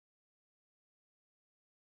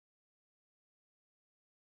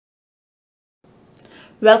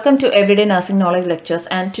Welcome to Everyday Nursing Knowledge Lectures,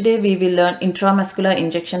 and today we will learn intramuscular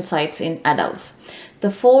injection sites in adults.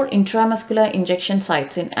 The four intramuscular injection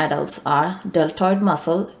sites in adults are deltoid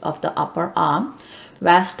muscle of the upper arm,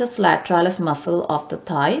 vastus lateralis muscle of the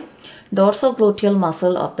thigh, dorsogluteal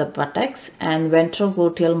muscle of the buttocks, and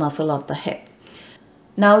ventrogluteal muscle of the hip.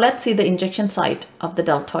 Now let's see the injection site of the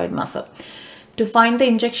deltoid muscle. To find the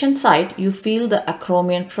injection site, you feel the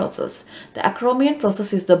acromion process. The acromion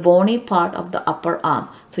process is the bony part of the upper arm.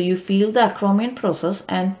 So you feel the acromion process,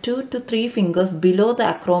 and 2 to 3 fingers below the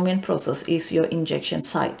acromion process is your injection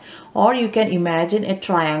site. Or you can imagine a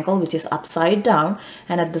triangle which is upside down,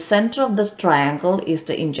 and at the center of this triangle is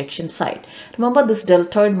the injection site. Remember, this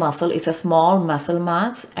deltoid muscle is a small muscle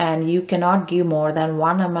mass, and you cannot give more than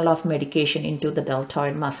 1 ml of medication into the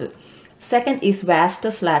deltoid muscle. Second is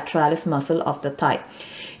vastus lateralis muscle of the thigh.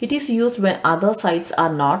 It is used when other sites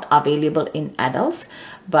are not available in adults,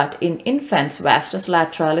 but in infants, vastus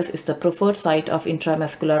lateralis is the preferred site of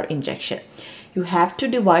intramuscular injection. You have to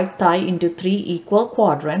divide thigh into 3 equal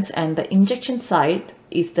quadrants, and the injection site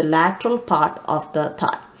is the lateral part of the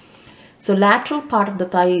thigh. So lateral part of the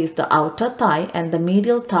thigh is the outer thigh, and the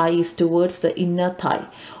medial thigh is towards the inner thigh,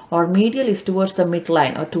 or medial is towards the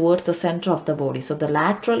midline or towards the center of the body. So the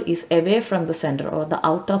lateral is away from the center or the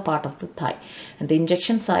outer part of the thigh, and the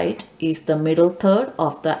injection site is the middle third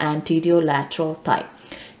of the anterior lateral thigh.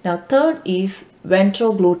 Now third is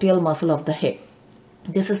ventrogluteal muscle of the hip.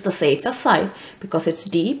 This is the safest site because it's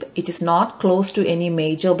deep, it is not close to any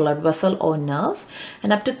major blood vessel or nerves,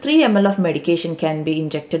 and up to 3 ml of medication can be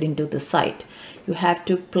injected into the site. You have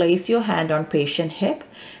to place your hand on patient hip,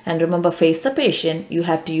 and remember, face the patient. You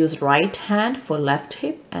have to use right hand for left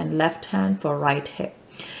hip and left hand for right hip.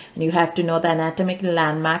 And you have to know the anatomical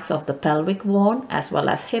landmarks of the pelvic bone as well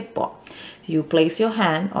as hip bone. You place your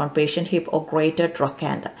hand on patient hip or greater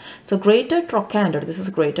trochanter. So greater trochanter, this is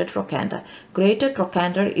greater trochanter. Greater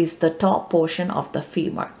trochanter is the top portion of the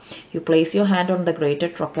femur. You place your hand on the greater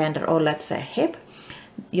trochanter, or let's say hip.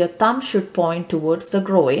 Your thumb should point towards the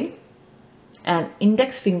groin and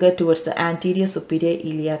index finger towards the anterior superior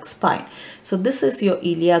iliac spine. So this is your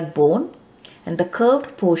iliac bone, and the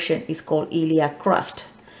curved portion is called iliac crest,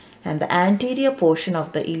 and the anterior portion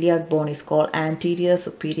of the iliac bone is called anterior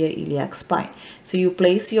superior iliac spine. So you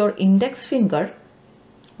place your index finger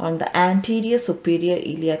on the anterior superior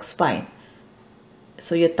iliac spine.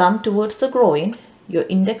 So your thumb towards the groin, your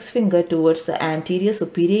index finger towards the anterior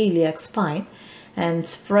superior iliac spine, and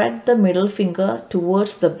spread the middle finger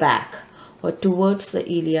towards the back or towards the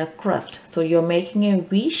iliac crest. So you're making a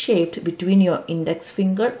V shaped between your index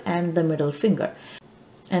finger and the middle finger.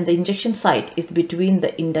 And the injection site is between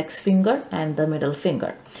the index finger and the middle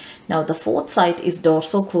finger. Now the fourth site is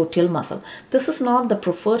dorsogluteal muscle. This is not the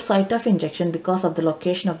preferred site of injection because of the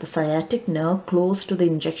location of the sciatic nerve close to the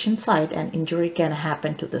injection site, and injury can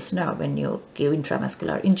happen to this nerve when you give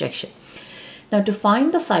intramuscular injection. Now to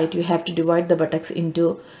find the site, you have to divide the buttocks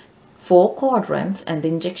into 4 quadrants, and the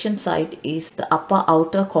injection site is the upper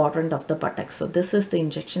outer quadrant of the buttocks. So this is the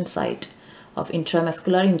injection site of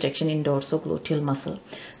intramuscular injection in dorsogluteal muscle.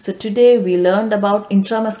 So today we learned about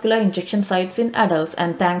intramuscular injection sites in adults,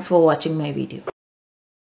 and thanks for watching my video.